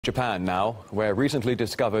Japan now, where recently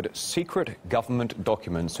discovered secret government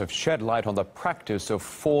documents have shed light on the practice of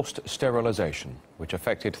forced sterilization, which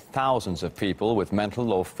affected thousands of people with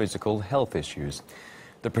mental or physical health issues.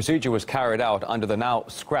 The procedure was carried out under the now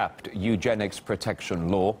scrapped eugenics protection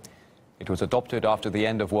law. It was adopted after the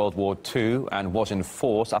end of World War II and was in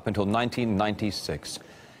force up until 1996.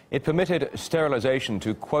 It permitted sterilization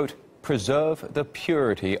to, quote, preserve the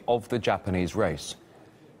purity of the Japanese race.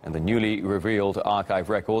 And the newly revealed archive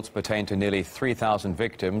records pertain to nearly 3,000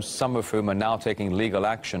 victims, some of whom are now taking legal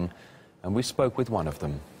action, and we spoke with one of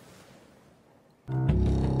them.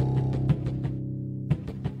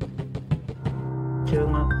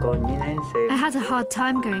 I had a hard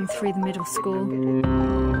time going through the middle school.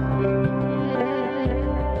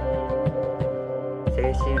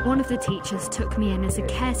 One of the teachers took me in as a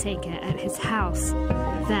caretaker at his house.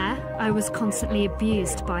 There, I was constantly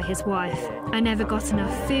abused by his wife. I never got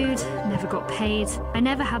enough food, never got paid. I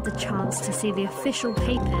never had the chance to see the official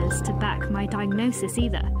papers to back my diagnosis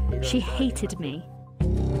either. She hated me.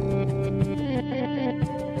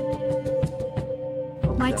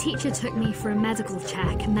 My teacher took me for a medical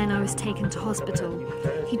check and then I was taken to hospital.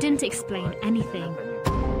 He didn't explain anything.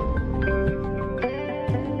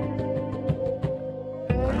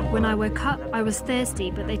 When I woke up, I was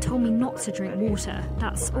thirsty, but they told me not to drink water.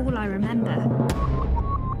 That's all I remember.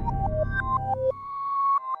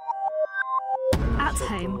 At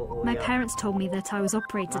home, my parents told me that I was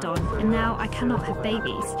operated on, and now I cannot have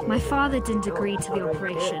babies. My father didn't agree to the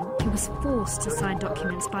operation. He was forced to sign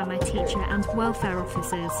documents by my teacher and welfare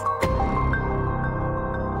officers.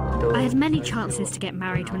 I had many chances to get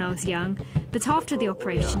married when I was young, but after the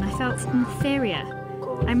operation I felt inferior.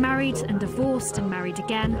 I married and divorced and married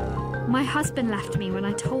again. My husband left me when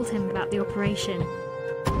I told him about the operation.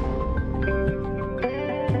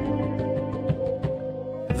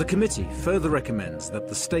 The committee further recommends that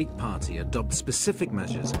the state party adopt specific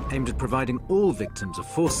measures aimed at providing all victims of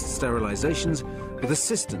forced sterilizations with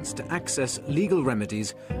assistance to access legal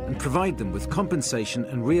remedies and provide them with compensation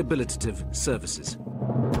and rehabilitative services.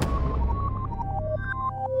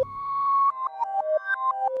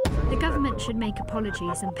 The government should make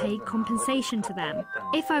apologies and pay compensation to them.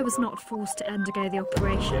 If I was not forced to undergo the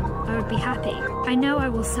operation, I would be happy. I know I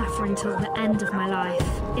will suffer until the end of my life.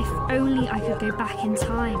 If only I could go back in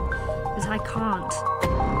time, but I can't.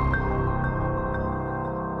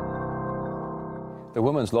 The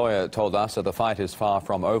woman's lawyer told us that the fight is far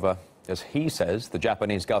from over, as he says the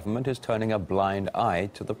Japanese government is turning a blind eye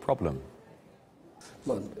to the problem.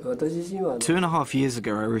 2.5 years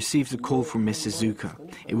ago, I received a call from Miss Izuka.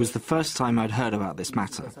 It was the first time I'd heard about this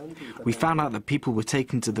matter. We found out that people were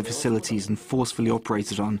taken to the facilities and forcefully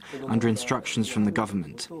operated on under instructions from the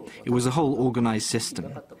government. It was a whole organized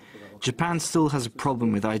system. Japan still has a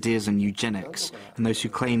problem with ideas on eugenics and those who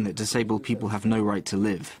claim that disabled people have no right to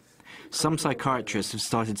live. Some psychiatrists have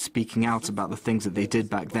started speaking out about the things that they did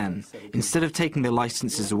back then. Instead of taking their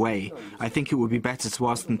licenses away, I think it would be better to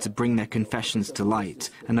ask them to bring their confessions to light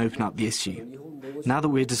and open up the issue. Now that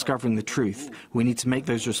we're discovering the truth, we need to make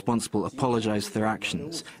those responsible apologize for their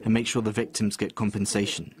actions and make sure the victims get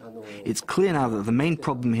compensation. It's clear now that the main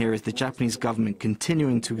problem here is the Japanese government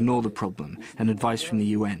continuing to ignore the problem and advice from the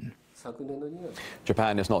UN.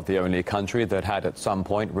 Japan is not the only country that had at some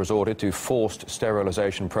point resorted to forced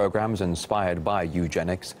sterilization programs inspired by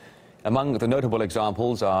eugenics. Among the notable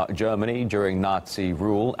examples are Germany during Nazi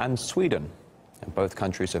rule and Sweden. And both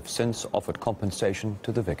countries have since offered compensation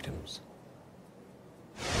to the victims.